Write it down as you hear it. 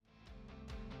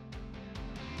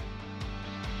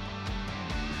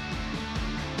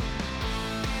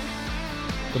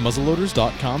the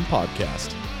muzzleloaders.com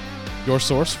podcast, your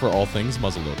source for all things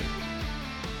muzzleloading.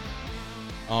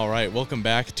 All right, welcome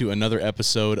back to another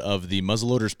episode of the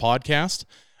Muzzleloaders podcast.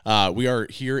 We are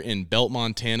here in Belt,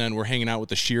 Montana, and we're hanging out with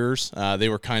the Shearers. They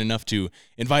were kind enough to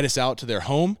invite us out to their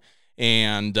home,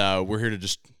 and we're here to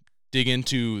just dig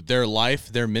into their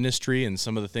life, their ministry, and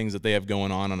some of the things that they have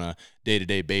going on a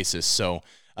day-to-day basis. So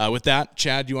with that,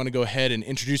 Chad, you want to go ahead and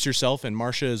introduce yourself, and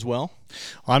Marcia as well?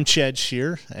 I'm Chad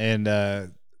Shear, and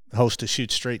host of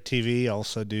Shoot Straight TV.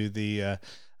 Also do the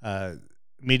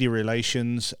media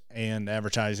relations and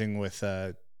advertising with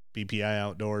BPI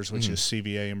Outdoors, which is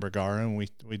CVA in Bergara, and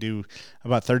we do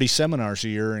about 30 seminars a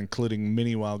year, including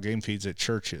mini wild game feeds at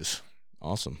churches.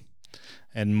 Awesome.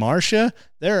 And Marcia,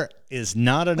 there is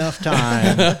not enough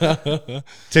time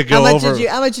to go over.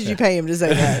 How much did you pay him to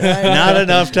say that? Right? Not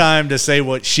enough time to say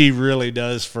what she really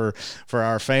does for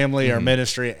our family, our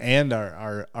ministry, and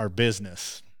our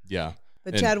business. Yeah.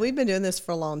 But Chad, we've been doing this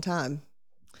for a long time.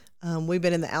 We've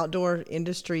been in the outdoor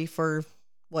industry for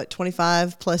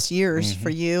 25 plus years for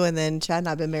you, and then Chad and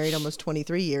I have been married almost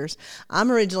 23 years.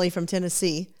 I'm originally from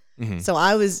Tennessee. So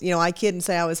I was, I kid and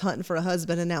say I was hunting for a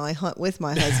husband, and now I hunt with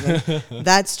my husband.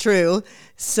 That's true.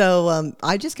 So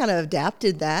I just kind of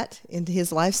adapted that into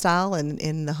his lifestyle and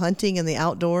in the hunting and the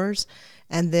outdoors.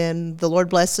 And then the Lord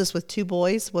blessed us with two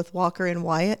boys, with Walker and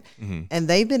Wyatt. And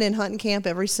they've been in hunting camp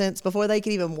ever since, before they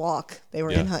could even walk, they were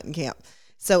in hunting camp.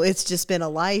 So it's just been a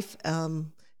life.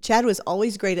 Chad was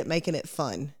always great at making it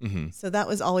fun. So that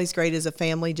was always great as a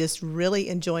family, just really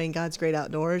enjoying God's great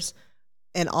outdoors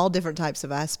and all different types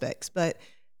of aspects. But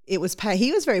he was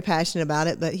very passionate about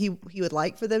it, but he would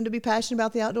like for them to be passionate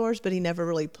about the outdoors, but he never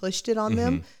really pushed it on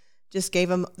them. Just gave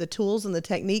them the tools and the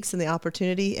techniques and the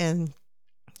opportunity. And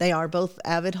they are both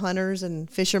avid hunters and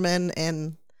fishermen,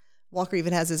 and Walker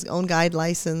even has his own guide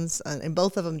license, and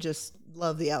both of them just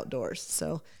love the outdoors.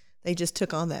 So they just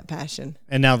took on that passion.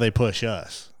 And now they push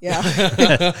us. Yeah,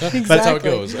 exactly. That's how it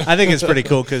goes. I think it's pretty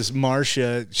cool because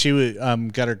Marcia, she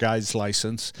got her guide's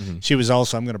license. She was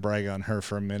also, I'm going to brag on her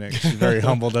for a minute. She's very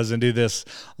humble, doesn't do this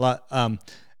a lot.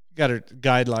 Got her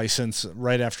guide license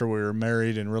right after we were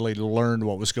married and really learned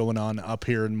what was going on up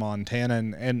here in Montana,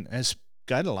 and has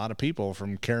guided a lot of people,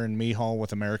 from Karen Mehal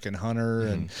with American Hunter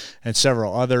and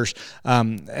several others.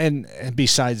 And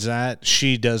besides that,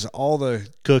 she does all the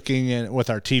cooking, and with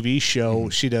our TV show,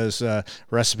 she does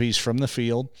recipes from the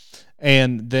field.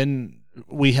 And then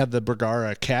we have the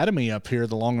Bergara Academy up here,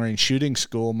 the Long Range Shooting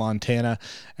School, Montana,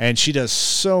 and she does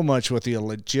so much with the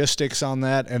logistics on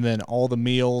that, and then all the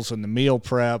meals and the meal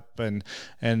prep and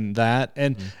that,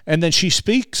 and then she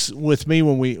speaks with me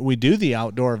when we do the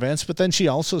outdoor events, but then she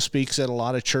also speaks at a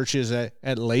lot of churches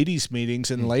at ladies meetings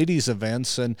and ladies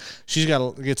events, and she's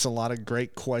gets a lot of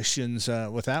great questions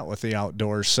with the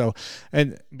outdoors. So,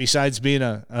 and besides being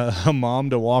a mom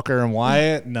to Walker and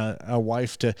Wyatt and a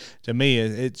wife to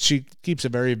me, she keeps a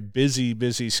very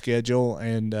busy schedule,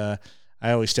 and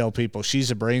I always tell people she's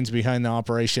the brains behind the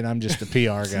operation. I'm just the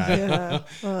PR guy. Yeah,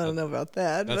 well, I don't know about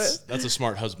that. That's a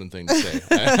smart husband thing to say.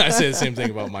 I say the same thing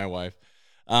about my wife.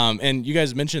 And you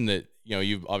guys mentioned that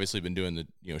you've obviously been doing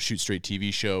the Shoot Straight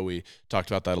TV show. We talked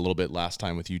about that a little bit last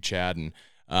time with you, Chad, and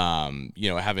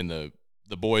having the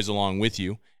boys along with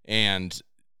you, and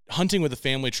hunting with a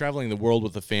family, traveling the world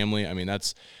with a family. I mean,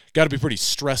 that's got to be pretty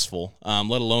stressful,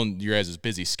 let alone your guys'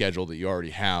 busy schedule that you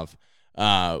already have.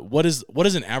 What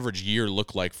does an average year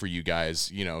look like for you guys?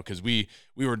 Because we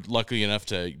were lucky enough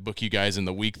to book you guys in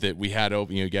the week that we had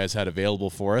open, you guys had available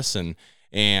for us, and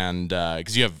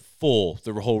because you have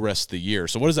the whole rest of the year.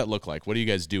 So what does that look like? What do you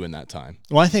guys do in that time?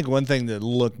 Well, I think one thing to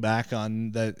look back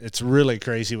on that it's really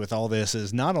crazy with all this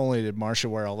is not only did Marcia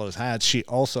wear all those hats, she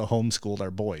also homeschooled our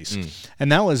boys.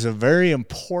 And that was a very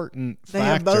important factor. They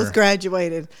have both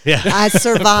graduated. Yeah. I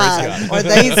survived, or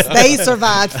they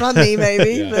survived from me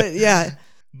maybe, but yeah.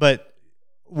 But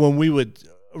when we would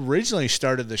originally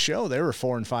started the show, they were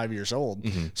 4 and 5 years old.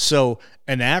 So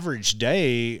an average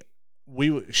day,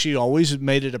 she always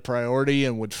made it a priority,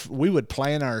 and we would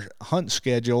plan our hunt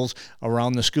schedules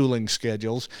around the schooling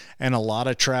schedules, and a lot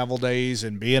of travel days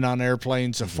and being on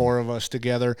airplanes, the four of us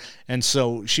together. And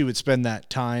so she would spend that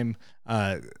time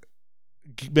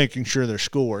making sure their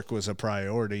schoolwork was a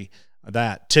priority.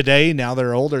 That today, now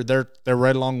they're older, they're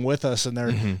right along with us, and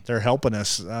they're helping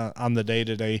us on the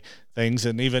day-to-day things.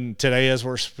 And even today, as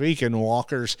we're speaking,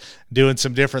 Walker's doing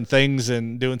some different things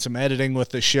and doing some editing with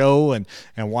the show, and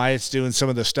Wyatt's doing some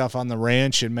of the stuff on the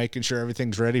ranch and making sure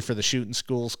everything's ready for the shooting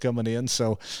schools coming in.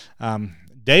 So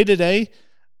day-to-day,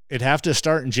 it'd have to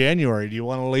start in January. Do you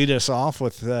want to lead us off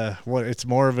with what it's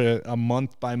more of a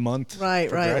month by month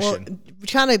Right. Well,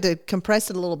 kind of to compress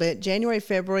it a little bit, January,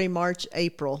 February, March,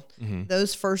 April,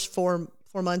 those first four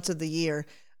months of the year,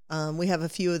 we have a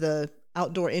few of the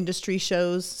outdoor industry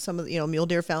shows, some of the, Mule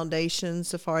Deer Foundation,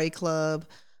 Safari Club,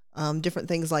 different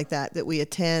things like that we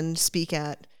attend, speak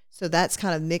at. So that's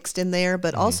kind of mixed in there.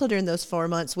 But also during those 4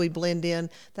 months, we blend in.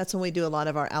 That's when we do a lot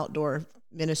of our outdoor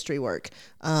ministry work.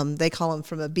 They call them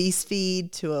from a beast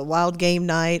feed to a wild game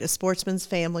night, a sportsman's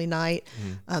family night.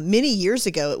 Many years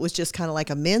ago, it was just kind of like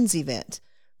a men's event.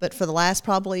 But for the last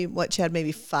probably, Chad,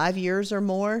 maybe 5 years or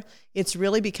more, it's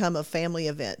really become a family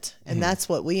event. And that's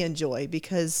what we enjoy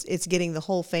because it's getting the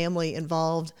whole family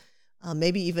involved.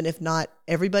 Maybe even if not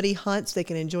everybody hunts, they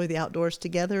can enjoy the outdoors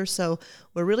together. So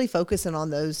we're really focusing on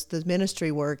those. The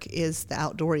ministry work is the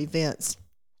outdoor events.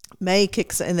 May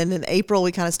kicks, and then in April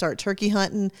we kind of start turkey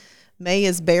hunting. May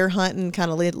is bear hunting, kind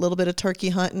of a little bit of turkey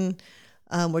hunting.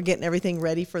 We're getting everything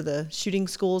ready for the shooting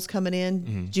schools coming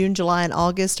in. June, July, and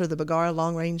August are the Bagara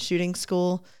Long Range Shooting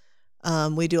School.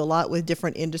 We do a lot with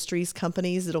different industries,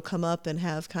 companies that'll come up and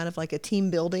have kind of like a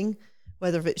team building,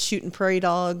 whether it's shooting prairie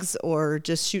dogs or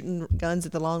just shooting guns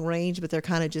at the long range, but they're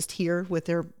kind of just here with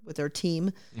their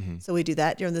team. So we do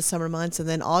that during the summer months. And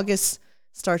then August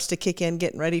starts to kick in,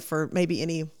 getting ready for maybe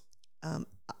any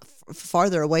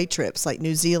farther away trips like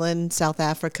New Zealand, South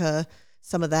Africa,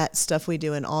 some of that stuff we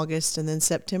do in August. And then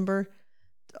September,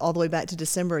 all the way back to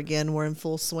December again, we're in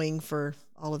full swing for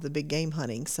all of the big game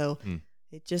hunting. So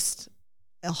it just,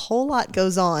 a whole lot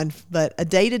goes on. But a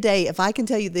day to day, if I can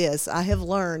tell you this, I have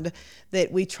learned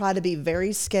that we try to be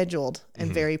very scheduled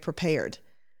and very prepared.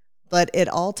 But at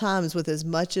all times, with as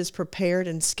much as prepared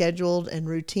and scheduled and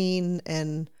routine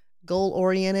and goal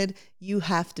oriented, you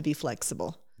have to be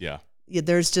flexible. Yeah.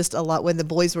 There's just a lot when the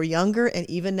boys were younger, and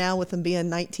even now with them being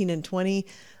 19 and 20,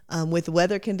 with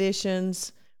weather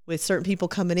conditions, with certain people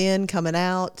coming in, coming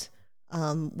out.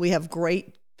 We have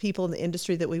great people in the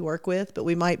industry that we work with, but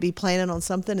we might be planning on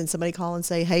something and somebody call and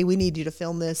say, hey, we need you to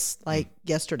film this like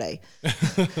yesterday.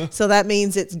 So that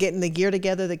means it's getting the gear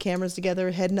together, the cameras together,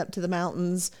 heading up to the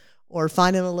mountains, or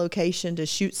finding a location to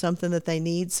shoot something that they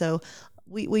need. So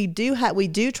we do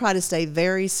try to stay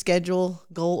very schedule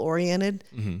goal oriented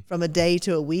from a day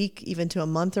to a week, even to a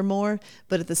month or more.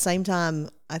 But at the same time,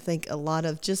 I think a lot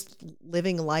of just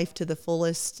living life to the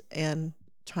fullest and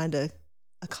trying to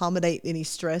accommodate any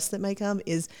stress that may come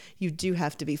is you do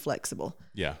have to be flexible.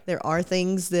 Yeah. There are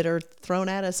things that are thrown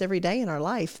at us every day in our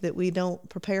life that we don't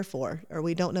prepare for, or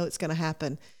we don't know it's going to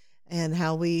happen, and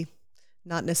how we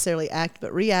not necessarily act,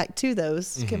 but react to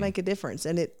those can make a difference.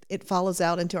 And it follows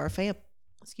out into our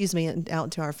and out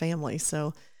into our family.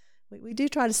 So we do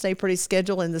try to stay pretty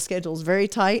scheduled, and the schedule is very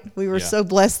tight. We were so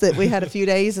blessed that we had a few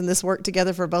days and this worked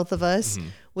together for both of us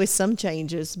with some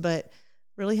changes, but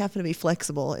really having to be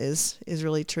flexible is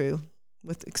really true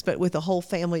with the whole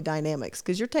family dynamics,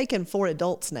 because you're taking 4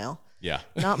 adults now. Yeah.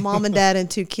 Not mom and dad and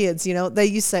 2 kids. You know, they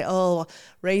used to say, oh,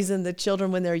 raising the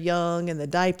children when they're young and the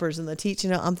diapers and the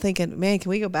teaching. I'm thinking, man, can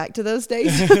we go back to those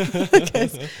days?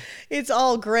 Because it's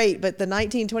all great. But the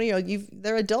 19, 20-year-old,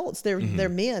 they're adults. They're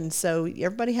men. So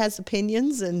everybody has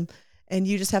opinions, and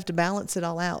you just have to balance it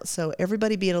all out. So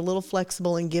everybody being a little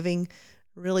flexible and giving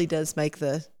really does make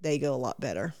the day go a lot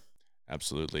better.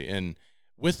 Absolutely. And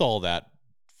with all that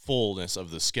fullness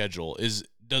of the schedule,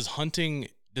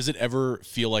 does it ever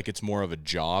feel like it's more of a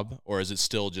job, or is it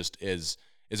still just is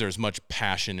there as much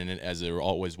passion in it as there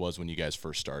always was when you guys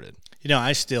first started? You know,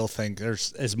 I still think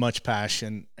there's as much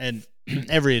passion, and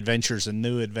every adventure is a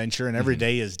new adventure, and every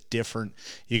day is different.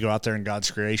 You go out there in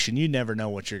God's creation, you never know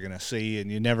what you're going to see,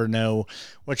 and you never know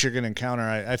what you're going to encounter.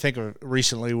 I think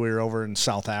recently we were over in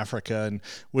South Africa, and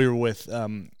we were with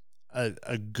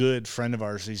a good friend of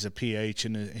ours. He's a PH,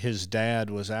 and his dad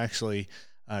was actually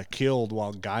killed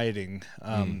while guiding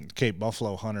Cape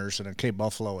Buffalo hunters, and a Cape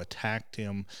Buffalo attacked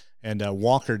him. And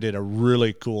Walker did a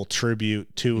really cool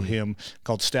tribute to him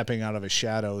called Stepping Out of His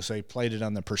Shadows. They played it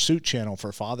on the Pursuit channel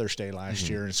for Father's Day last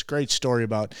year. And it's a great story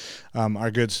about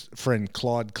our good friend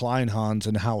Claude Kleinhans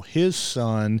and how his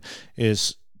son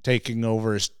is taking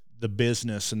over the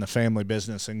business and the family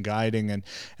business and guiding.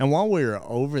 And while we were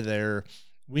over there,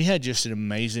 we had just an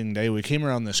amazing day. We came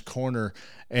around this corner,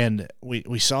 and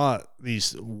we saw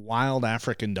these wild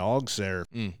African dogs there,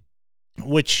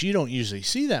 which you don't usually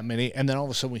see that many. And then all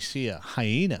of a sudden we see a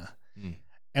hyena,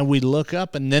 and we look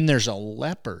up, and then there's a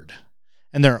leopard,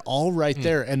 and they're all right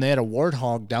there. And they had a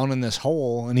warthog down in this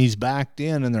hole, and he's backed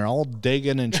in, and they're all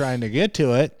digging and trying to get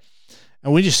to it.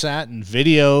 And we just sat and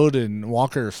videoed, and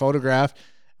Walker photographed,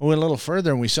 and went a little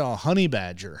further, and we saw a honey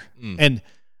badger. And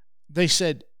they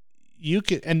said, you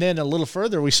could, and then a little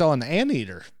further, we saw an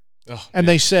anteater, Oh, and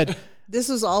they said, This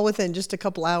was all within just a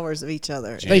couple hours of each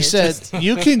other. they It said just-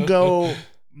 you can go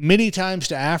many times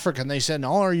to Africa, and they said in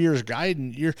all our years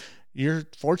guiding, you're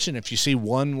fortunate if you see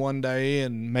one day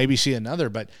and maybe see another,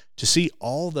 but to see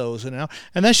all those and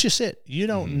that's just it. You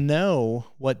don't know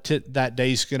what that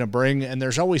day's going to bring, and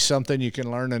there's always something you can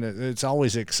learn, and it's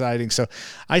always exciting. So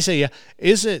I say, yeah,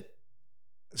 is it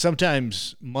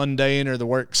sometimes mundane or the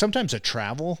work? Sometimes the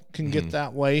travel can get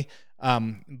that way.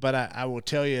 But I will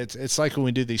tell you, it's like when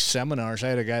we do these seminars. I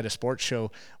had a guy at a sports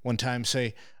show one time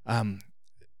say,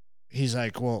 he's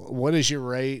like, well, what is your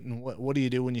rate and what do you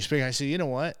do when you speak? I said, you know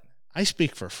what? I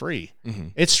speak for free.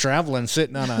 It's traveling,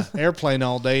 sitting on an airplane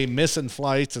all day, missing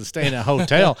flights and staying in a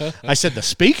hotel. I said, the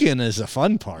speaking is the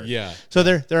fun part. Yeah. So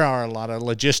there are a lot of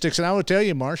logistics. And I would tell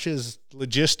you, Marcia's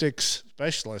logistics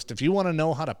specialist. If you want to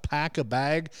know how to pack a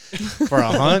bag for a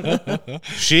hunt,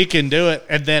 she can do it.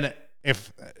 And then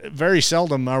if very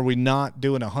seldom are we not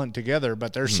doing a hunt together,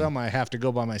 but there's some I have to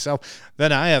go by myself.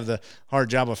 Then I have the hard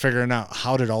job of figuring out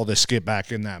how did all this get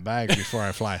back in that bag before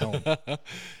I fly home.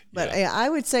 But I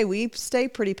would say we stay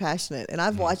pretty passionate, and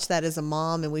I've watched that as a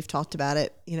mom, and we've talked about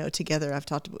it, together. I've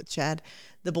talked with Chad.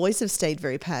 The boys have stayed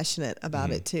very passionate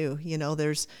about it too.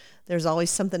 There's always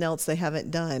something else they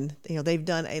haven't done. They've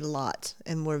done a lot,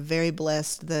 and we're very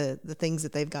blessed the things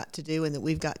that they've got to do and that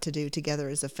we've got to do together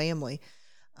as a family.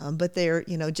 But they're,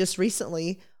 just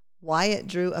recently, Wyatt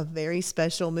drew a very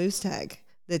special moose tag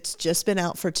that's just been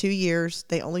out for 2 years.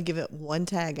 They only give it one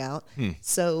tag out.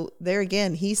 So there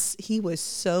again, he was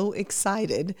so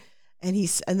excited, and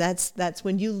that's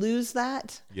when you lose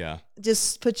that. Yeah.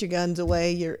 Just put your guns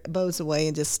away, your bows away,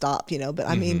 and just stop. But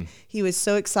I mean, he was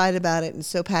so excited about it and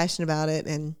so passionate about it,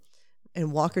 and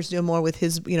Walker's doing more with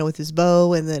his with his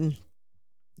bow, and then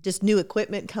just new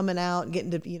equipment coming out, getting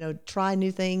to try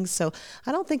new things. So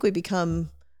I don't think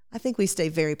I think we stay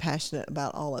very passionate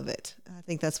about all of it. I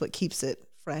think that's what keeps it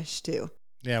fresh too.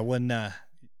 Yeah, when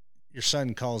your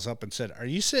son calls up and said, "Are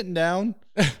you sitting down?"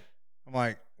 I'm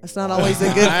like, That's not always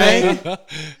a good thing.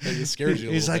 It scares you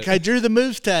a he's little like, bit. "I drew the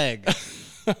moose tag."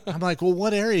 I'm like, "Well,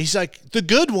 what area?" He's like, "The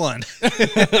good one,"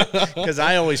 because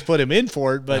I always put him in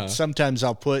for it, but sometimes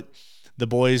I'll put the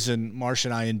boys and Marcia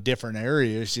and I in different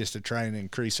areas just to try and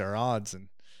increase our odds. And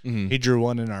he drew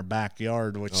one in our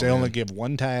backyard, which they only give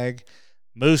one tag.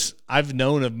 Moose, I've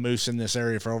known of moose in this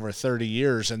area for over 30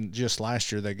 years, and just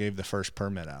last year they gave the first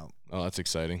permit out. Oh, that's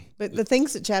exciting. But the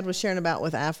things that Chad was sharing about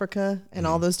with Africa and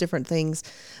all those different things,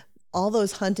 all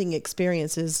those hunting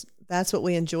experiences, that's what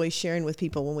we enjoy sharing with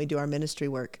people when we do our ministry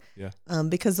work. Yeah.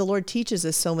 Because the Lord teaches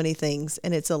us so many things,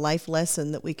 and it's a life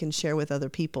lesson that we can share with other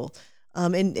people.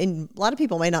 And a lot of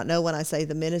people may not know when I say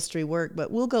the ministry work,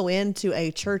 but we'll go into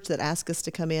a church that asks us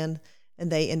to come in, and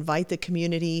they invite the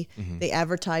community. They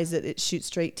advertise it at Shoot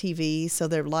Straight TV. So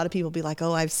there are a lot of people be like,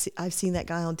 "Oh, I've seen that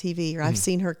guy on TV, or I've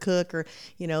seen her cook," or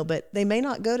but they may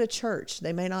not go to church.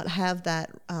 They may not have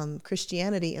that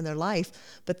Christianity in their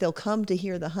life, but they'll come to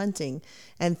hear the hunting.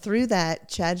 And through that,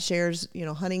 Chad shares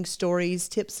hunting stories,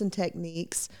 tips, and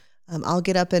techniques. I'll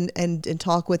get up and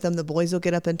talk with them. The boys will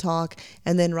get up and talk.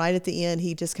 And then right at the end,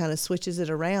 he just kind of switches it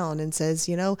around and says,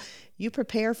 you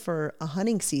prepare for a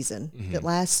hunting season that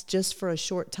lasts just for a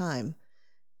short time.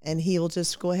 And he'll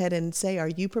just go ahead and say, are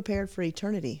you prepared for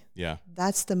eternity? Yeah.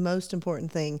 That's the most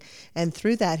important thing. And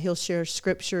through that, he'll share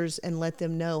scriptures and let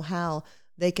them know how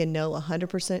they can know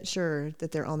 100% sure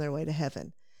that they're on their way to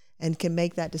heaven and can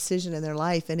make that decision in their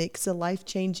life. And it's a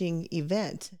life-changing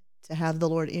event to have the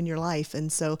Lord in your life.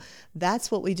 And so that's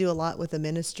what we do a lot with the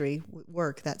ministry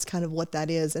work. That's kind of what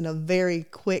that is in a very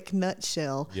quick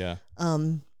nutshell. Yeah.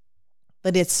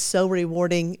 But it's so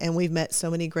rewarding, and we've met so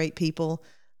many great people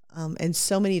and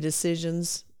so many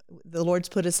decisions. The Lord's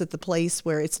put us at the place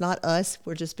where it's not us.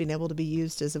 We're just being able to be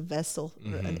used as a vessel,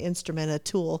 or an instrument, a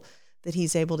tool that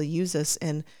he's able to use us.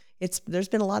 And there's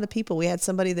been a lot of people. We had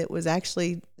somebody that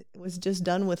was just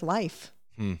done with life.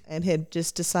 And had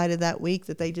just decided that week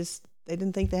that they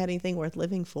didn't think they had anything worth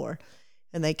living for.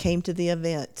 And they came to the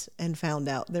event and found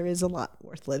out there is a lot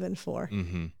worth living for.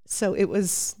 So it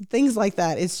was things like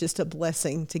that. It's just a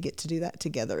blessing to get to do that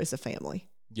together as a family.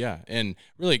 Yeah. And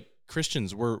really,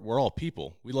 Christians, we're all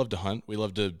people. We love to hunt.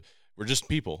 We're just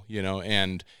people,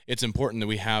 and it's important that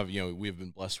we have, we've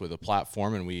been blessed with a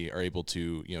platform, and we are able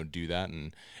to, do that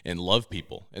and love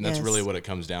people. And that's really what it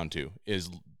comes down to, is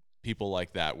people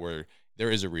like that, where there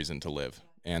is a reason to live.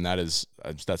 And that's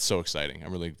so exciting.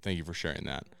 I'm really, thank you for sharing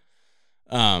that.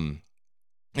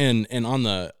 And on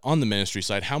the ministry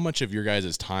side, how much of your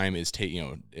guys' time is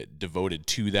devoted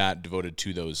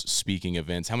to those speaking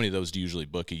events? How many of those do you usually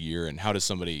book a year, and how does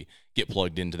somebody get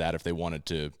plugged into that if they wanted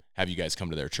to have you guys come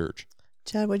to their church?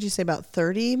 Chad, what'd you say, about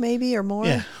 30 maybe or more?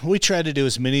 Yeah, we try to do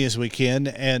as many as we can,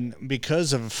 and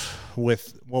because of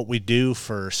with what we do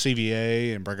for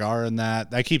CVA and Bergara and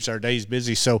that keeps our days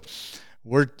busy. So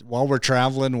while we're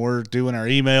traveling, we're doing our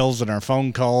emails and our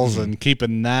phone calls and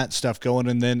keeping that stuff going.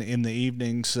 And then in the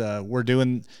evenings, we're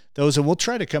doing those, and we'll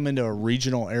try to come into a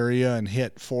regional area and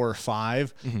hit 4 or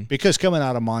 5 because coming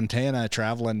out of Montana,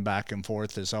 traveling back and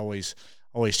forth is always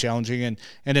challenging.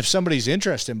 And if somebody's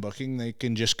interested in booking, they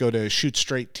can just go to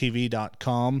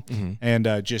shootstraighttv.com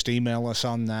and just email us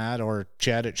on that, or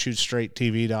chat at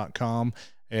shootstraighttv.com.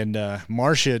 And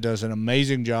Marcia does an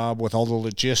amazing job with all the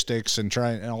logistics and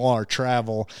all our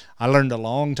travel. I learned a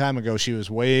long time ago she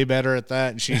was way better at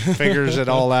that, and she figures it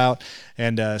all out.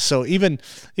 And so even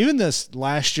this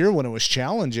last year when it was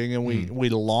challenging and we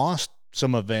lost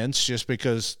some events just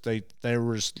because there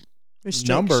was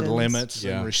number limits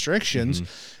and restrictions.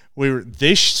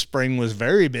 This spring was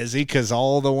very busy because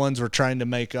all the ones were trying to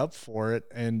make up for it,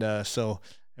 and so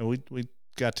we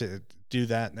got to do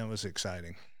that, and that was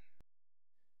exciting.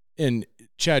 And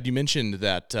Chad, you mentioned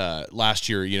that last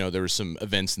year, there were some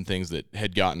events and things that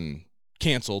had gotten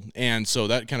canceled, and so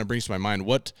that kind of brings to my mind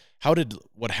how did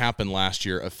what happened last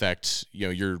year affect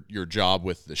your job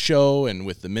with the show and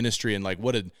with the ministry, and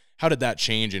how did that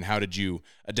change, and how did you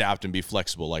adapt and be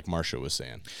flexible, like Marcia was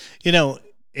saying?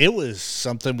 It was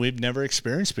something we've never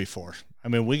experienced before. I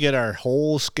mean, we get our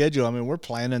whole schedule. I mean, we're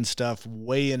planning stuff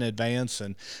way in advance,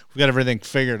 and we've got everything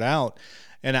figured out.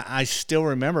 And I still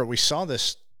remember we saw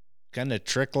this kind of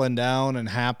trickling down and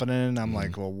happening. I'm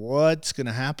like, well, what's going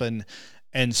to happen?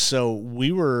 And so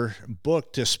we were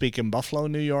booked to speak in Buffalo,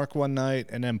 New York one night,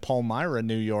 and then Palmyra,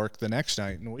 New York the next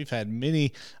night. And we've had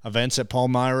many events at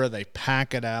Palmyra. They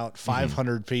pack it out,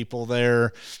 500 people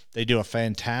there. They do a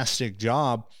fantastic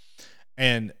job.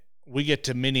 And we get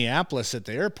to Minneapolis at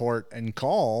the airport and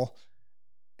call,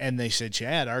 and they said,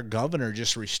 Chad, our governor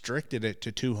just restricted it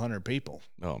to 200 people.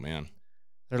 Oh, man.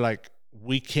 They're like,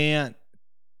 we can't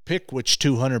pick which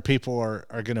 200 people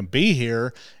are going to be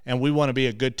here, and we want to be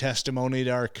a good testimony to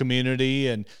our community.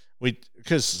 And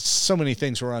because so many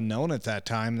things were unknown at that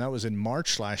time. That was in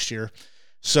March last year.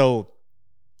 So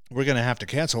we're going to have to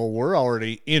cancel. We're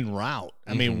already en route.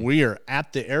 I mean, we are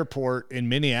at the airport in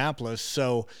Minneapolis.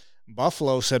 So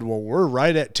Buffalo said, well, we're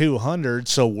right at 200,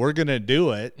 so we're going to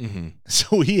do it.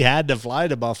 So we had to fly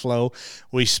to Buffalo.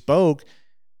 We spoke.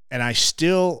 And I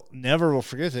still never will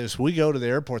forget this. We go to the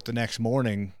airport the next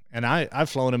morning, and I've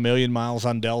flown 1 million miles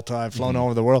on Delta. I've flown all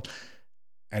over the world,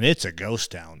 and it's a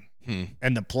ghost town.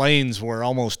 And the planes were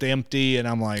almost empty, and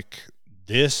I'm like,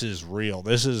 this is real.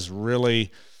 This is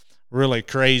really, really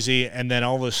crazy. And then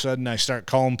all of a sudden I start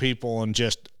calling people, and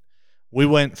we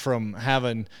went from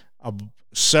having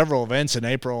several events in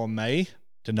April and May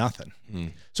to nothing.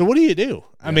 So what do you do?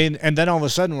 I mean, and then all of a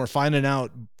sudden we're finding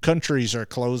out countries are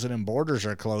closing and borders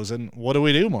are closing. What do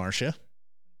we do, Marcia?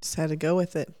 Just had to go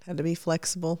with it. Had to be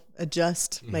flexible,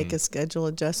 adjust, make a schedule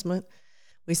adjustment.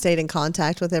 We stayed in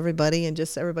contact with everybody, and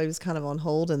just everybody was kind of on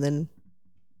hold. And then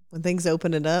when things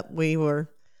opened it up, we were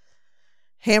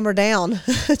hammered down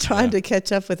trying to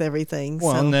catch up with everything.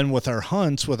 Well, and then with our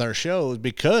hunts, with our shows,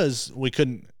 because we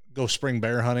couldn't go spring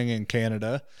bear hunting in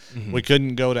Canada. We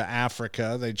couldn't go to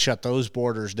Africa. They'd shut those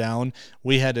borders down.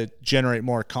 We had to generate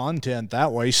more content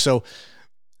that way. So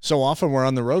often we're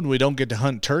on the road and we don't get to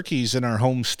hunt turkeys in our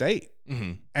home state.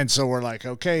 And so we're like,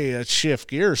 okay, let's shift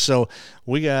gears. So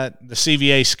we got the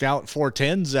CVA Scout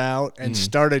 410s out and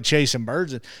started chasing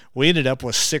birds. And we ended up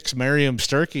with 6 Merriam's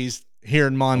turkeys here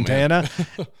in Montana.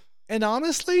 And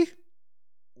honestly,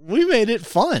 we made it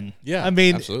fun. Yeah, I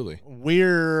mean, absolutely.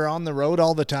 We're on the road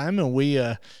all the time, and we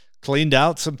cleaned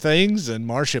out some things, and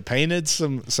Marcia painted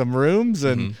some rooms,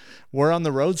 and we're on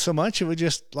the road so much, and we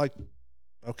just like,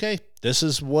 okay, this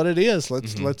is what it is.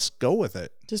 Let's go with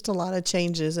it. Just a lot of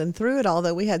changes. And through it all,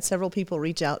 though, we had several people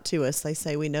reach out to us. They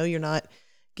say, we know you're not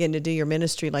getting to do your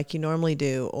ministry like you normally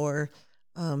do, or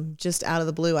just out of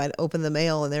the blue, I'd open the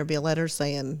mail and there'd be a letter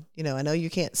saying, I know you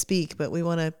can't speak, but we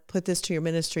want to put this to your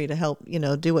ministry to help,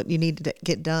 do what you need to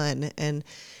get done. And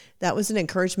that was an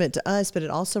encouragement to us, but it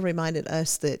also reminded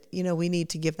us that, we need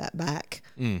to give that back.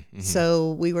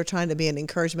 So we were trying to be an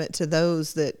encouragement to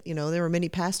those that, there were many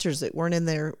pastors that weren't in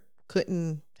there,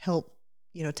 couldn't help,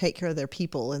 take care of their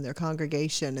people and their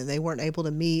congregation, and they weren't able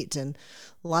to meet, and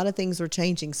a lot of things were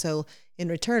changing. So in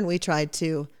return, we tried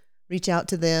to reach out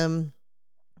to them,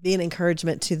 be an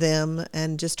encouragement to them,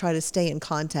 and just try to stay in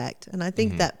contact. And I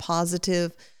think that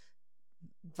positive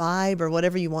vibe or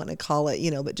whatever you want to call it,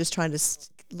 but just trying to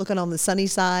looking on the sunny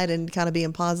side and kind of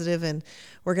being positive, and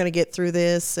we're going to get through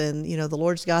this, and the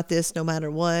Lord's got this no matter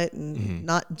what, and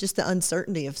not just the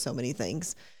uncertainty of so many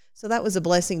things. So that was a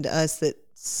blessing to us that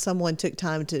someone took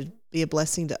time to be a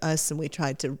blessing to us, and we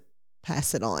tried to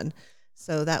pass it on.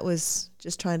 So that was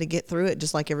just trying to get through it,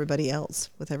 just like everybody else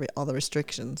with all the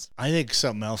restrictions. I think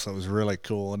something else that was really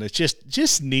cool, and it's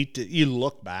just neat that you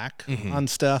look back on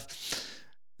stuff.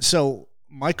 So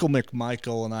Michael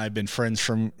McMichael and I have been friends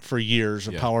for years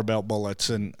of Power Belt Bullets,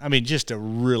 and I mean, just a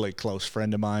really close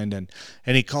friend of mine. And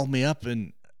he called me up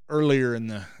earlier in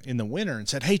the winter and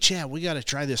said, "Hey, Chad, we got to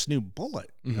try this new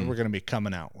bullet that we're going to be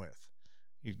coming out with."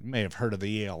 You may have heard of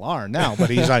the ELR now,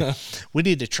 but he's like, "We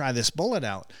need to try this bullet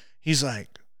out." He's like,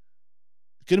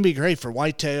 "It's going to be great for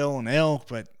whitetail and elk,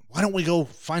 but why don't we go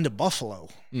find a buffalo?"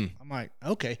 I'm like,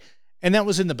 "Okay." And that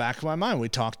was in the back of my mind. We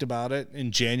talked about it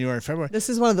in January, February. This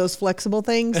is one of those flexible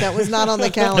things that was not on the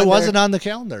calendar. It wasn't on the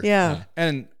calendar. Yeah.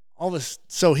 And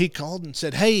so he called and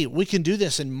said, "Hey, we can do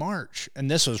this in March." And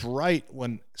this was right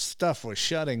when stuff was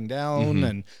shutting down.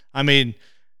 And I mean,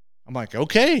 I'm like,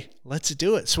 "Okay, let's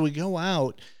do it." So we go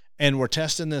out and we're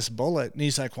testing this bullet. And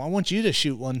he's like, "Well, I want you to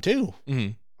shoot one too."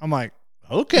 I'm like,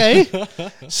 "Okay."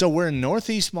 So we're in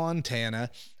Northeast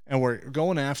Montana and we're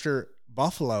going after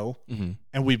buffalo,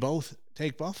 and we both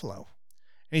take buffalo.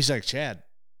 And he's like, "Chad,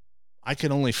 I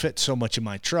can only fit so much in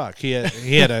my truck." He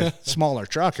had a smaller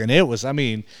truck, and it was, I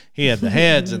mean, he had the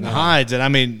heads and the hides, and I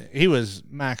mean, he was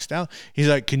maxed out. He's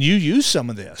like, "Can you use some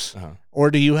of this?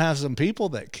 Or do you have some people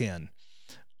that can?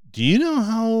 Do you know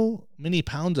how many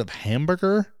pounds of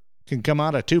hamburger can come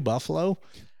out of 2 buffalo?"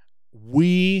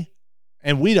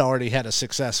 And we'd already had a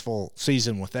successful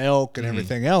season with elk and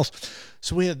everything else.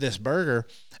 So we had this burger.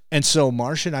 And so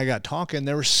Marcia and I got talking.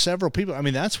 There were several people. I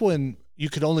mean, that's when you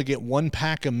could only get 1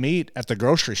 pack of meat at the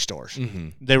grocery stores.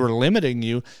 They were limiting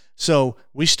you. So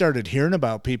we started hearing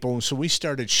about people. So we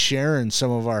started sharing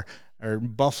some of our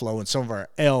buffalo and some of our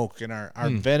elk and our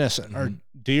venison, our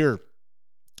deer.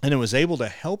 And it was able to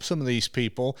help some of these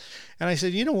people. And I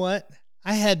said, "You know what?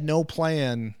 I had no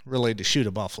plan really to shoot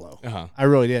a buffalo. I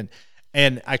really didn't."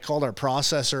 And I called our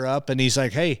processor up, and he's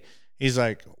like,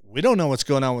 "We don't know what's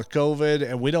going on with COVID,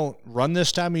 and we don't run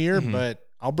this time of year, but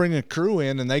I'll bring a crew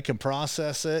in, and they can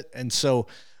process it." And so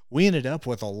we ended up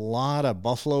with a lot of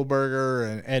buffalo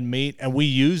burger and meat, and we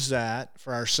used that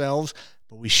for ourselves,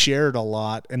 but we shared a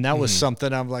lot. And that was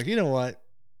something I'm like, you know what?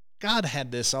 God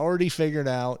had this already figured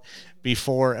out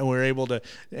before, and we were able to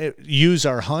use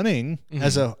our hunting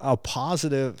as a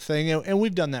positive thing. And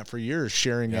we've done that for years,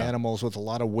 sharing animals with a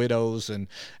lot of widows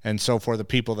and so forth, the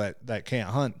people that can't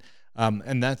hunt.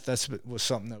 And that was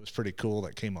something that was pretty cool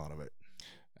that came out of it.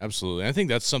 Absolutely. I think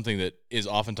that's something that is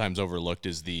oftentimes overlooked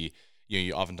is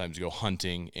you oftentimes go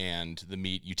hunting and the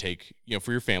meat you take,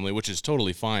 for your family, which is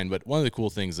totally fine. But one of the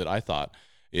cool things that I thought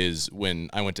is when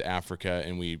I went to Africa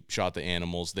and we shot the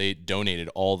animals, they donated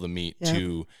all the meat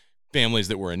to families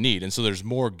that were in need. And so there's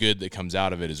more good that comes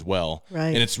out of it as well. Right.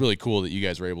 And it's really cool that you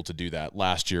guys were able to do that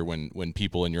last year when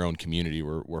people in your own community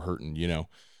were hurting,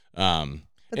 But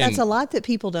that's a lot that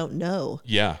people don't know.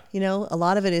 Yeah. A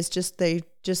lot of it is just they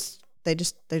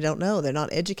don't know. They're not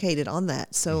educated on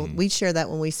that. So we share that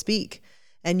when we speak.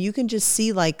 And you can just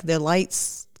see like their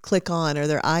lights click on or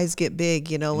their eyes get big,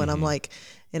 when I'm like,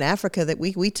 in Africa that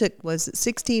we took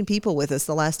 16 people with us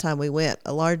the last time we went,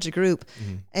 a large group.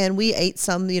 And we ate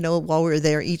some, while we were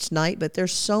there each night, but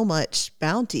there's so much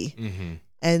bounty.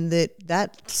 And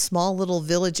that small little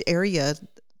village area,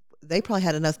 they probably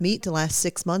had enough meat to last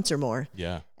 6 months or more.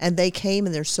 Yeah. And they came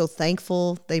and they're so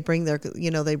thankful. They bring their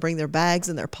bags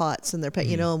and their pots and their,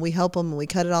 and we help them and we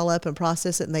cut it all up and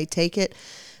process it and they take it.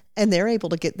 And they're able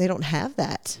to they don't have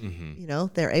that,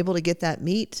 they're able to get that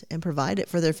meat and provide it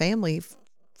for their family,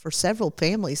 for several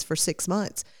families for 6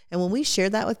 months. And when we share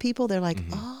that with people, they're like,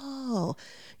 "Oh,"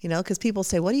 because people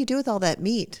say, "What do you do with all that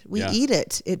meat?" We eat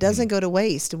it. It doesn't go to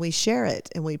waste, and we share it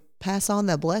and we pass on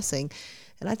the blessing.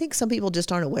 And I think some people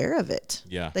just aren't aware of it.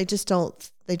 Yeah. They just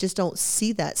don't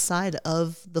see that side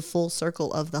of the full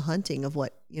circle of the hunting of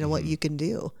what, what you can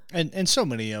do. And so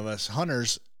many of us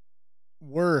hunters,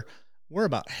 we're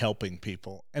about helping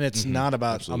people, and it's not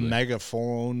about a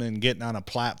megaphone and getting on a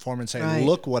platform and saying,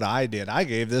 "Look what I did. I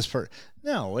gave this for."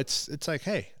 No, it's like,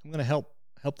 "Hey, I'm going to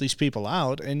help these people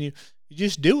out," and you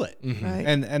just do it. Right.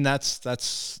 And that's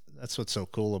what's so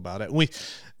cool about it.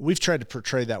 We've tried to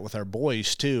portray that with our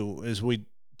boys too. Is we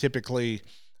typically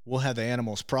we'll have the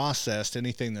animals processed,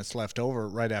 anything that's left over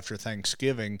right after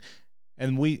Thanksgiving,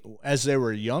 and as they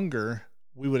were younger,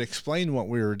 we would explain what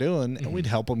we were doing, and we'd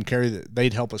help them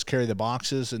they'd help us carry the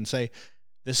boxes and say,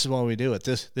 this is why we do it.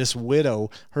 This widow,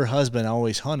 her husband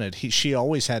always hunted. She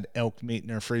always had elk meat in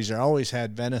her freezer, always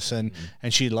had venison,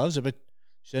 and she loves it, but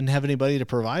she didn't have anybody to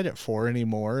provide it for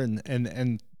anymore.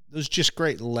 And those just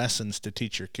great lessons to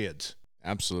teach your kids.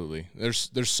 Absolutely.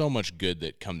 There's so much good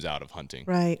that comes out of hunting,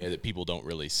 Right. that people don't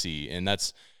really see. And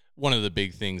that's one of the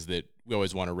big things that we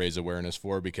always want to raise awareness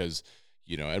for, because,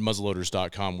 at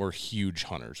muzzleloaders.com, we're huge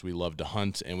hunters. We love to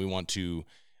hunt, and we want to,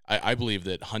 I believe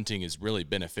that hunting is really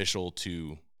beneficial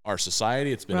to our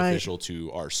society. It's beneficial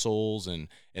to our souls and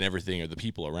everything, or the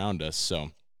people around us.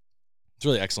 So it's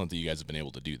really excellent that you guys have been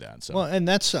able to do that. So, well, and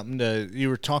that's something you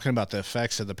were talking about the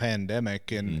effects of the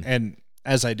pandemic, and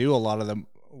as I do a lot of them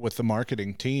with the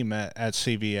marketing team at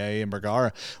CVA and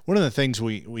Bergara, one of the things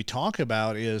we talk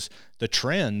about is the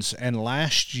trends. And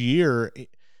last year,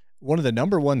 one of the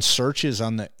number one searches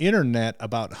on the internet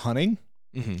about hunting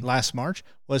last March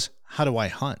was, how do I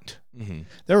hunt?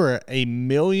 There were 1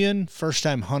 million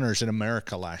first-time hunters in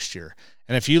America last year.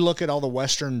 And if you look at all the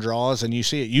Western draws and you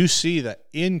see the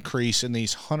increase in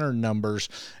these hunter numbers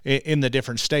in the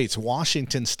different states.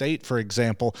 Washington State, for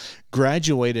example,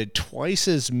 graduated twice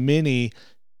as many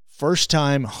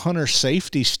first-time hunter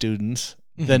safety students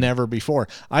than ever before.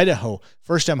 Idaho,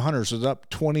 first-time hunters was up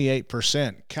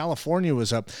 28%. California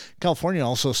was up. California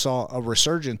also saw a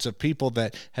resurgence of people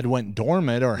that had went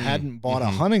dormant or hadn't bought a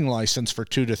hunting license for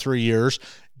 2 to 3 years,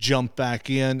 jumped back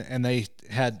in, and they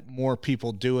had more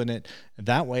people doing it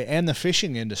that way, and the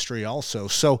fishing industry also.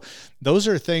 So those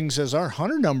are things, as our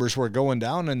hunter numbers were going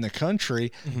down in the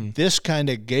country, this kind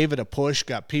of gave it a push,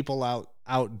 got people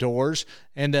outdoors,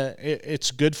 and it's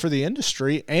good for the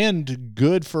industry and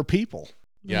good for people.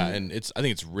 Yeah, and I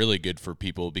think it's really good for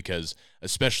people, because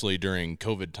especially during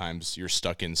COVID times, you're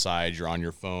stuck inside, you're on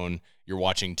your phone, you're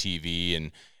watching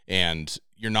TV, and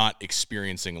you're not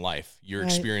experiencing life. You're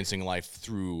experiencing life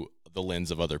through the lens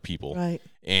of other people. Right.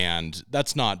 And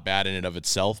that's not bad in and of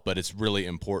itself, but it's really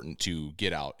important to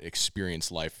get out,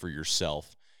 experience life for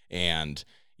yourself. And,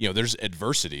 there's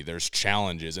adversity, there's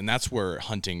challenges, and that's where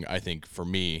hunting, I think, for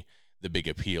me, the big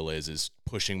appeal is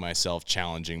pushing myself,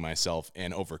 challenging myself,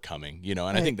 and overcoming, and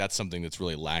I think that's something that's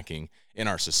really lacking in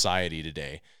our society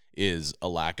today, is a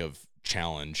lack of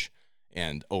challenge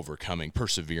and overcoming,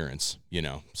 perseverance,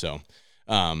 So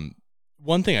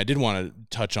one thing I did want to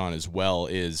touch on as well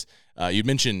is you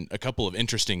mentioned a couple of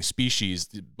interesting species,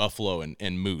 buffalo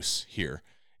and moose here.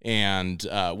 And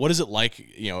what is it like?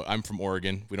 I'm from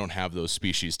Oregon. We don't have those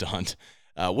species to hunt.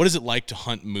 What is it like to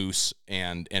hunt moose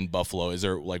and buffalo? Is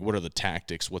there what are the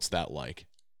tactics? What's that like?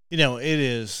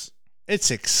 It's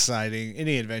exciting.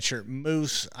 Any adventure.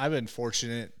 Moose, I've been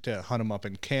fortunate to hunt them up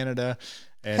in Canada.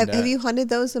 And, have you hunted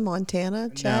those in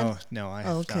Montana, Chad? No, I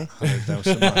have not hunted those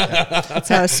in Montana. That's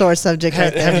our sore subject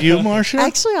right there. Have you, Marcia?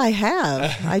 Actually, I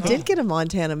have. I did get a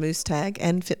Montana moose tag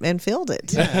and filled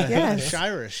it. Yes.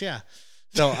 Irish, yeah.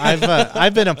 So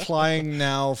I've been applying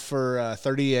now for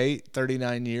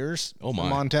 39 years. Oh my.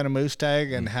 Montana moose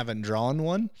tag, and haven't drawn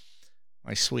one.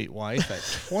 My sweet wife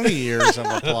at 20 years of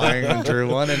applying and drew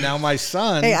one, and now my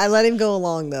son. Hey, I let him go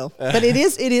along though. But it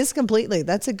is completely.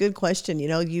 That's a good question.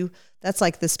 That's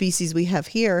like the species we have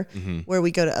here, where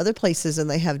we go to other places and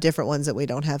they have different ones that we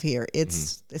don't have here.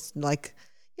 It's like,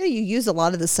 you use a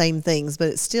lot of the same things, but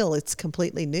it's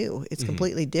completely new. It's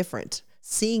completely different.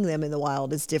 Seeing them in the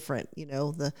wild is different.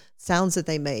 The sounds that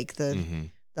they make, the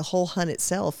whole hunt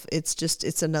itself.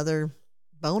 It's another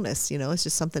bonus. It's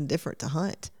just something different to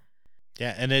hunt.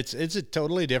 Yeah, and it's a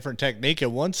totally different technique.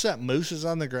 And once that moose is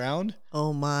on the ground,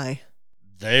 oh my,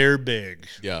 they're big.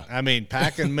 Yeah, I mean,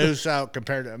 packing moose out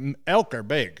compared to elk are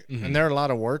big, and they're a lot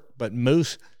of work. But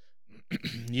moose,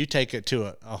 you take it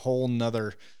to a whole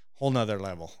nother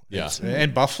level. Yeah,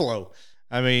 and buffalo.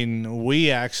 I mean, we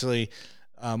actually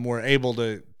were able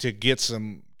to get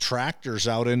some tractors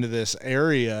out into this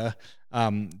area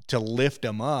to lift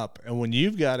them up. And when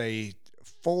you've got a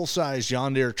full-size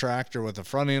John Deere tractor with a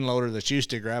front end loader that's used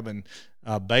to grabbing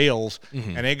bales,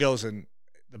 and it goes and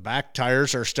the back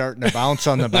tires are starting to bounce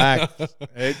on the back.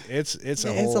 It's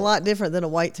a lot different than a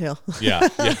whitetail. Yeah.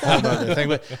 Another thing,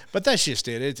 but that's just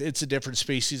it. It's a different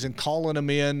species, and calling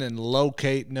them in and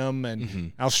locating them.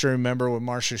 And I also remember when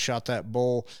Marcia shot that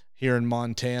bull here in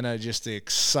Montana, just the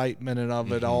excitement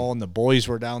of it all, and the boys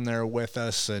were down there with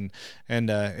us, and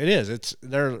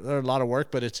they're a lot of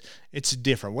work, but it's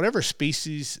different. Whatever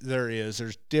species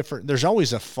there's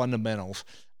always a fundamentals,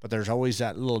 but there's always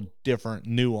that little different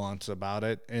nuance about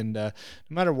it. And no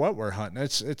matter what we're hunting,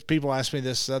 it's people asked me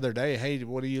this the other day, hey,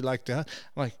 what do you like to hunt?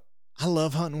 I'm like, I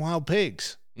love hunting wild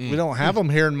pigs. We don't have them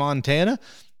here in Montana.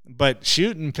 But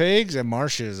shooting pigs, and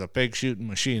Marcia is a pig shooting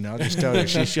machine. I'll just tell you,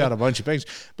 she shot a bunch of pigs.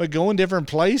 But going different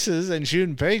places and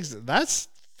shooting pigs, that's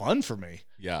fun for me.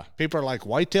 Yeah. People are like,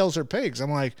 whitetails or pigs?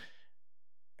 I'm like,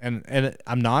 and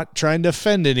I'm not trying to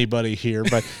offend anybody here,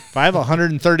 but if I have a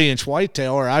 130-inch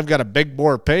whitetail or I've got a big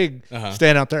bore pig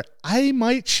standing out there, I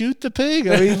might shoot the pig.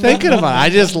 I mean, thinking about it. I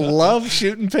just love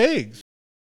shooting pigs.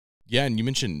 Yeah, and you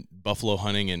mentioned buffalo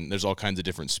hunting, and there's all kinds of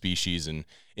different species. And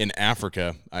in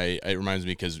Africa, it reminds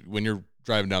me because when you're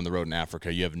driving down the road in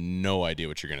Africa, you have no idea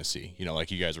what you're going to see. You know, like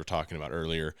you guys were talking about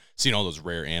earlier, seeing all those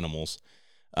rare animals.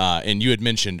 And you had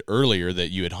mentioned earlier that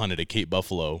you had hunted a Cape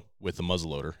buffalo with a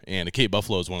muzzleloader, and a Cape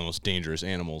buffalo is one of the most dangerous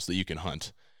animals that you can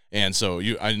hunt. And so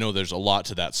I know there's a lot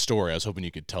to that story. I was hoping you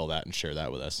could tell that and share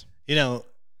that with us. You know,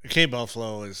 a Cape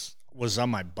buffalo was on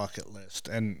my bucket list,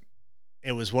 and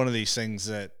it was one of these things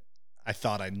that I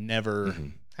thought I'd never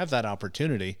have that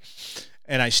opportunity.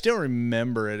 And I still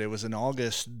remember it. It was an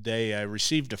August day. I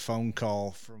received a phone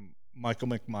call from Michael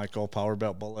McMichael, Power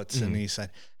Belt Bullets, and he said,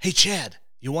 "Hey, Chad,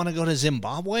 you want to go to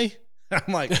Zimbabwe?"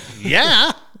 I'm like,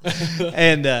 "Yeah."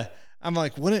 And I'm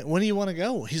like, when do you want to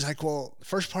go? He's like, "Well,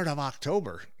 first part of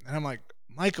October." And I'm like,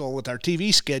 "Michael, with our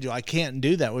TV schedule, I can't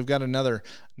do that. We've got another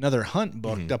hunt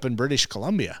booked up in British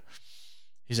Columbia."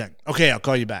 He's like, "Okay, I'll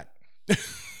call you back."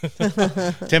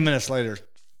 10 minutes later,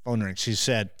 phone rings. She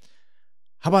said,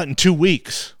 "How about in 2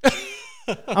 weeks?"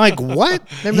 I'm like, "What?"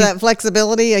 Remember that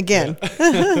flexibility again?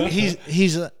 Yeah.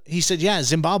 He said, "Yeah,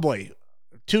 Zimbabwe,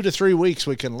 2 to 3 weeks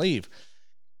we can leave."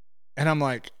 And I'm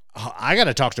like, I got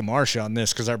to talk to Marcia on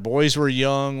this because our boys were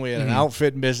young. We had an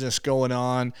outfit business going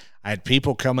on. I had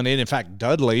people coming in. In fact,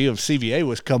 Dudley of CVA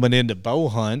was coming in to bow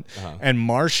hunt. And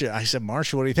Marcia, I said,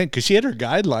 "Marcia, what do you think?" Because she had her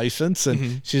guide license,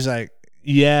 and she's like,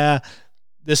 "Yeah,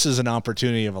 this is an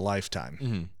opportunity of a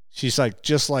lifetime." She's like,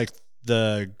 just like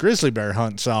the grizzly bear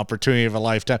hunt's an opportunity of a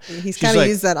lifetime. He's kind of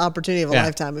used that opportunity of a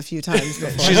lifetime a few times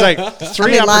before. She's like, "How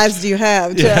many lives do you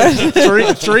have?"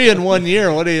 three in 1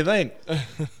 year. What do you think?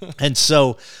 And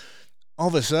so all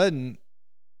of a sudden,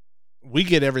 we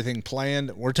get everything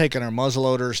planned. We're taking our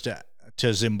muzzleloaders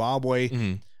to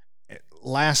Zimbabwe.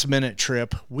 Last minute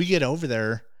trip. We get over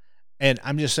there. And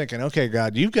I'm just thinking, okay,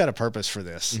 God, you've got a purpose for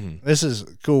this. This is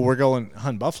cool. We're going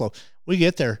hunt buffalo. We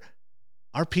get there.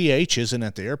 Our PH isn't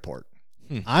at the airport.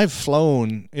 I've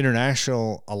flown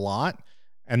international a lot,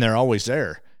 and they're always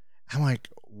there. I'm like,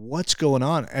 what's going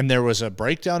on? And there was a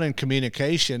breakdown in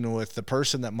communication with the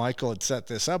person that Michael had set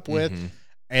this up with,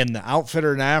 and the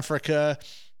outfitter in Africa.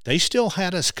 They still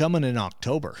had us coming in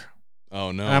October.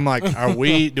 Oh, no. And I'm like,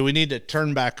 do we need to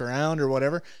turn back around or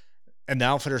whatever? And the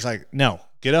outfitter's like, "No.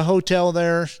 Get a hotel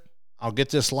there. I'll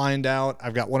get this lined out.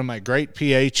 I've got one of my great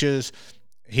PHs.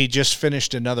 He just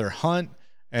finished another hunt,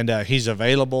 and he's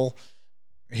available.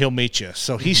 He'll meet you."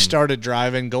 So he started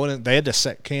driving, going in. They had to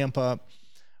set camp up.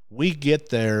 We get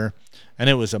there, and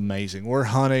it was amazing. We're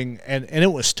hunting, and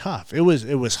it was tough. It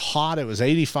was hot. It was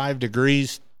 85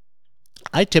 degrees.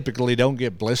 I typically don't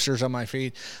get blisters on my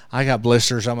feet. I got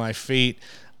blisters on my feet.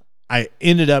 I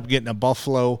ended up getting a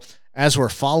buffalo. As we're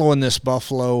following this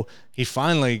buffalo, he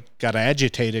finally got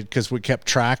agitated because we kept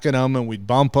tracking him, and we'd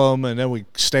bump him, and then we'd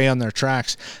stay on their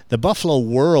tracks. The buffalo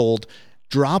whirled,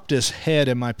 dropped his head,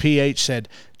 and my PH said,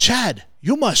 "Chad,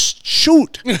 you must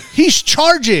shoot. He's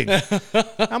charging."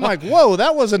 I'm like, whoa,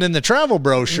 that wasn't in the travel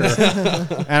brochure.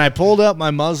 And I pulled up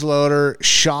my muzzleloader,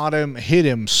 shot him, hit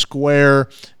him square.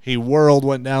 He whirled,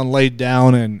 went down, laid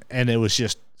down, and it was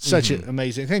just such an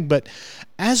amazing thing. But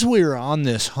as we were on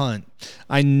this hunt,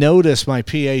 I noticed my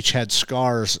PH had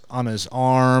scars on his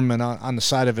arm and on the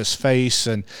side of his face.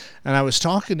 And I was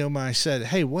talking to him, and I said,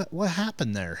 "Hey, what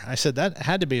happened there?" I said, "That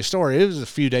had to be a story." It was a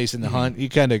few days in the hunt. You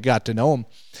kind of got to know him.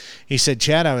 He said,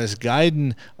 "Chad, I was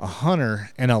guiding a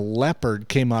hunter, and a leopard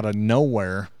came out of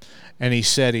nowhere." And he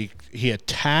said he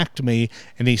attacked me,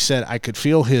 and he said I could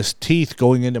feel his teeth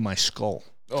going into my skull.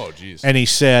 Oh, geez. And he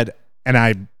said, and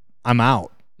I'm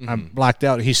out. I'm blacked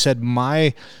out. He said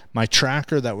my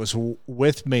tracker that was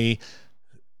with me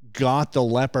got the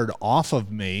leopard off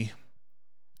of me.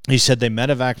 He said they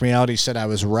medevaced me out. He said I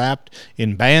was wrapped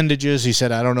in bandages. He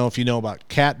said, "I don't know if you know about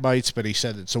cat bites, but he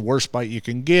said it's the worst bite you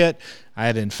can get. I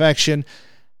had infection."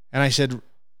 And I said,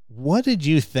 "What did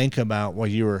you think about while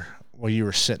you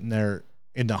were sitting there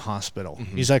in the hospital?"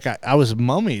 He's like, I was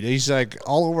mummied. He's like,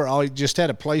 all over. I just had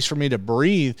a place for me to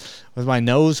breathe with my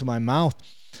nose and my mouth.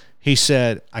 He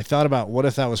said, "I thought about what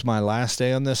if that was my last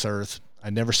day on this earth.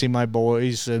 I'd never see my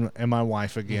boys and my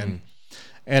wife again."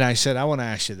 And I said, "I want to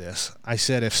ask you this." I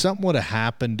said, "If something would have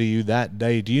happened to you that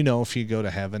day, do you know if you go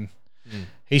to heaven?"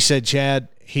 He said, "Chad,"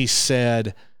 he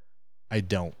said, "I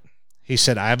don't." He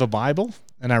said, "I have a Bible."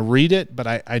 and I read it, but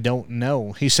I don't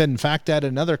know. He said, in fact, I had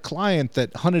another client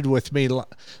that hunted with me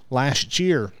last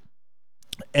year,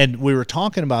 and we were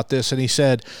talking about this, and he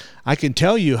said, I can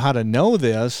tell you how to know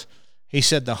this. He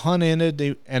said the hunt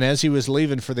ended, and as he was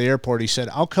leaving for the airport, he said,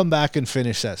 I'll come back and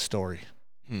finish that story.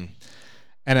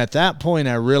 And at that point,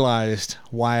 I realized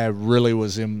why I really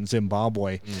was in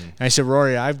Zimbabwe. And I said,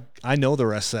 Rory, I know the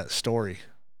rest of that story.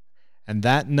 And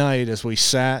that night, as we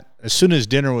sat, as soon as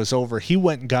dinner was over, he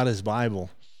went and got his Bible.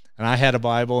 And I had a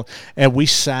Bible, and we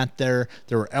sat there.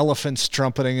 There were elephants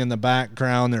trumpeting in the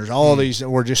background. There's all these,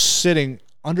 we're just sitting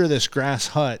under this grass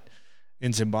hut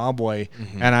in Zimbabwe.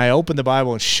 And I opened the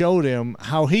Bible and showed him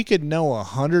how he could know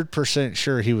 100%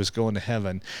 sure he was going to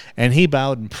heaven. And he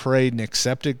bowed and prayed and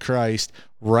accepted Christ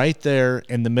right there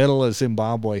in the middle of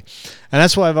Zimbabwe. And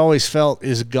that's what I've always felt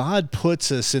is God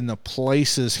puts us in the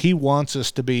places he wants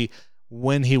us to be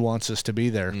when he wants us to be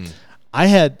there. I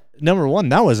had, number one,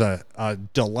 that was a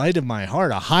delight of my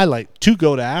heart, a highlight to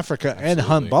go to Africa and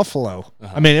hunt buffalo.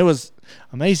 I mean, it was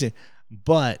amazing.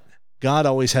 But God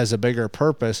always has a bigger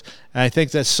purpose, and I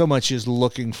think that's so much is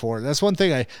looking for. That's one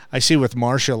thing I see with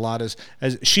Marcia a lot is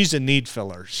as she's a need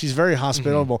filler. She's very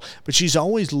hospitable, but she's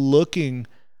always looking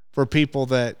for people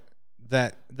that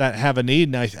have a need.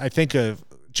 And I think of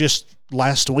just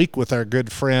last week with our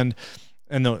good friend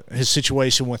and his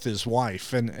situation with his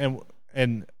wife,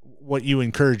 and what you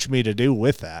encouraged me to do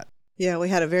with that. Yeah, we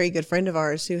had a very good friend of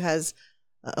ours who has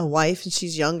a wife, and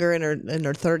she's younger in her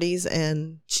 30s,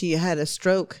 and she had a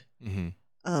stroke.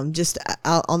 Just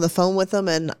out on the phone with them,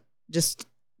 and just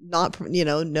not,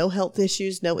 no health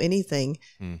issues, no anything.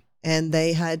 And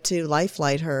they had to life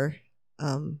flight her,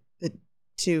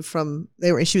 she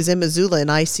was in Missoula in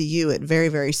ICU at very,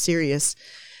 very serious.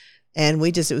 And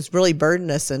it was really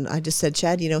burdened us. And I just said,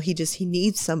 Chad, he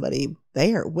needs somebody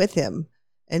there with him.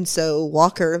 And so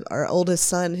Walker, our oldest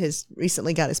son, has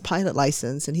recently got his pilot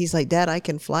license, and he's like, Dad, I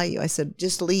can fly you. I said,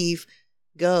 just leave.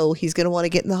 Go. He's going to want to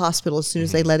get in the hospital as soon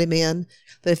as they let him in.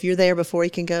 But if you're there before he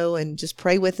can go, and just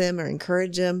pray with him or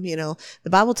encourage him, the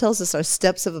Bible tells us our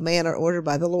steps of a man are ordered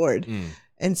by the Lord.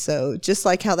 And so just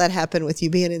like how that happened with you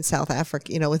being in South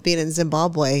Africa, with being in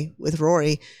Zimbabwe with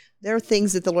Rory, there are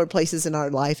things that the Lord places in our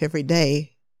life every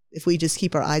day if we just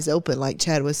keep our eyes open, like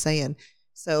Chad was saying.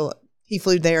 So he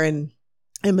flew there in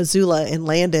Missoula and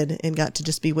landed and got to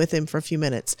just be with him for a few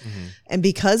minutes. And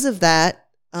because of that,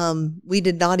 we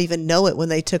did not even know it when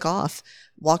they took off.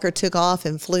 Walker took off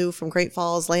and flew from Great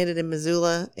Falls, landed in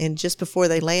Missoula, and just before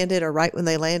they landed, or right when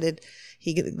they landed,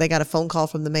 they got a phone call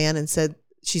from the man and said,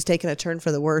 she's taking a turn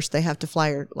for the worse. They have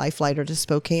to life flight her to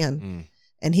Spokane.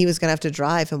 And he was going to have to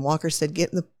drive. And Walker said,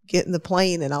 get in the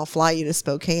plane and I'll fly you to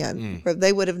Spokane. But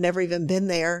they would have never even been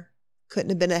there. Couldn't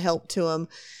have been a help to them.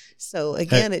 So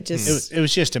again, it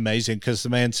was just amazing, because the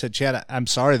man said, Chad, I'm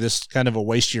sorry, this is kind of a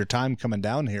waste of your time coming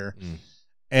down here.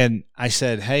 And I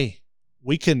said, hey,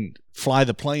 we can fly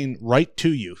the plane right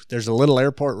to you. There's a little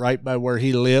airport right by where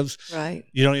he lives. Right.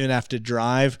 You don't even have to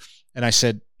drive. And I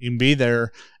said, you can be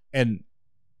there. And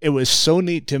it was so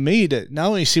neat to me to not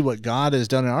only see what God has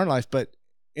done in our life, but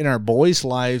in our boys'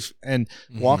 lives, and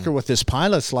Walker with his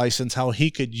pilot's license, how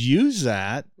he could use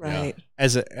that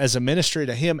as a ministry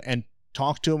to him and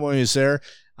talk to him when he was there.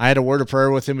 I had a word of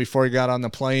prayer with him before he got on the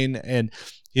plane, and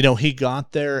he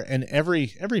got there, and every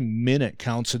minute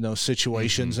counts in those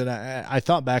situations. And I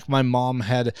thought back, my mom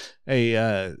had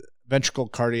a ventricle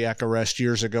cardiac arrest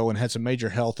years ago and had some major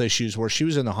health issues where she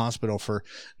was in the hospital for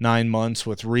 9 months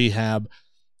with rehab.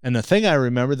 And the thing I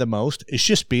remember the most is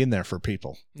just being there for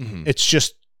people. It's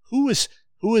just who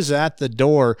is at the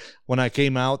door when I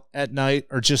came out at night,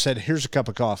 or just said, here's a cup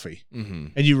of coffee.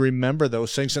 And you remember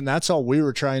those things. And that's all we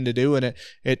were trying to do. And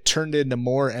it turned into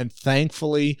more. And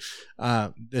thankfully,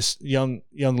 this young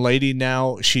lady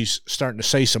now, she's starting to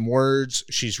say some words.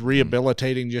 She's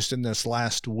rehabilitating just in this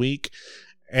last week.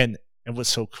 And what's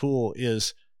so cool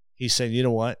is he's saying, you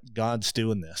know what? God's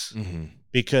doing this.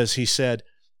 Because he said,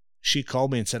 she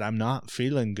called me and said, I'm not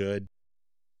feeling good.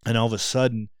 And all of a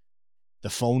sudden, the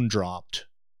phone dropped.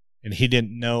 And he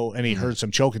didn't know, and he heard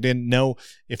some choking, didn't know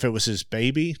if it was his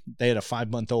baby. They had a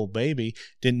 5-month-old baby,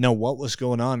 didn't know what was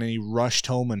going on, and he rushed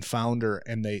home and found her.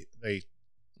 And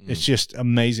it's just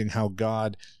amazing how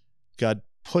God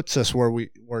puts us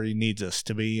where he needs us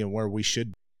to be and where we should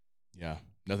be. Yeah,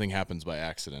 nothing happens by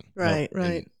accident. Right.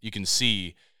 And you can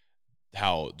see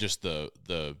how just the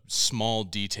small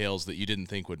details that you didn't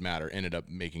think would matter ended up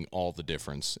making all the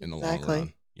difference in the long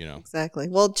run. Exactly.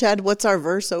 Well, Chad, what's our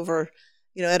verse over?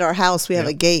 At our house, we have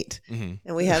a gate, and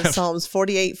we have Psalms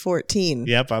 48:14.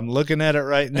 Yep, I'm looking at it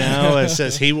right now. It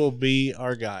says, he will be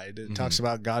our guide. It talks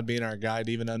about God being our guide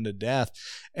even unto death.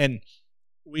 And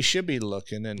we should be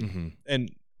looking.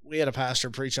 And we had a pastor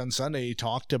preach on Sunday. He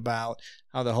talked about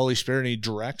how the Holy Spirit, he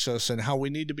directs us and how we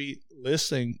need to be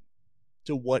listening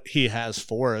to what he has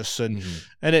for us. And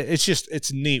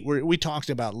it's neat. We talked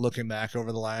about looking back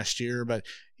over the last year, but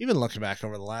even looking back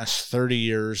over the last 30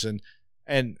 years,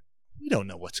 and we don't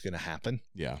know what's going to happen.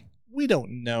 Yeah. We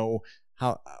don't know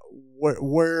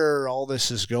where all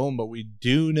this is going, but we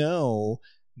do know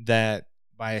that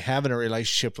by having a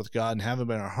relationship with God and having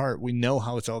him in our heart, we know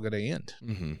how it's all going to end.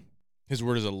 His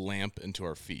word is a lamp into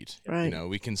our feet. Right. You know,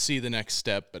 we can see the next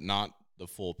step, but not the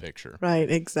full picture. Right.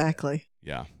 Exactly.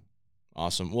 Yeah.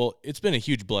 Awesome. Well, it's been a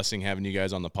huge blessing having you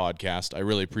guys on the podcast. I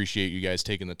really appreciate you guys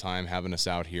taking the time, having us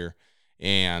out here.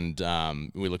 And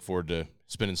we look forward to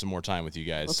spending some more time with you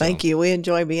guys. Well, thank you. We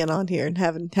enjoy being on here and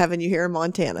having you here in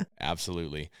Montana.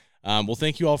 Absolutely. Well,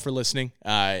 thank you all for listening.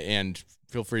 And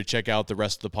feel free to check out the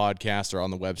rest of the podcast or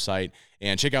on the website.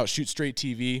 And check out Shoot Straight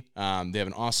TV. They have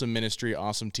an awesome ministry,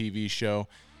 awesome TV show,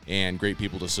 and great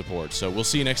people to support. So we'll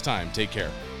see you next time. Take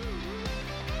care.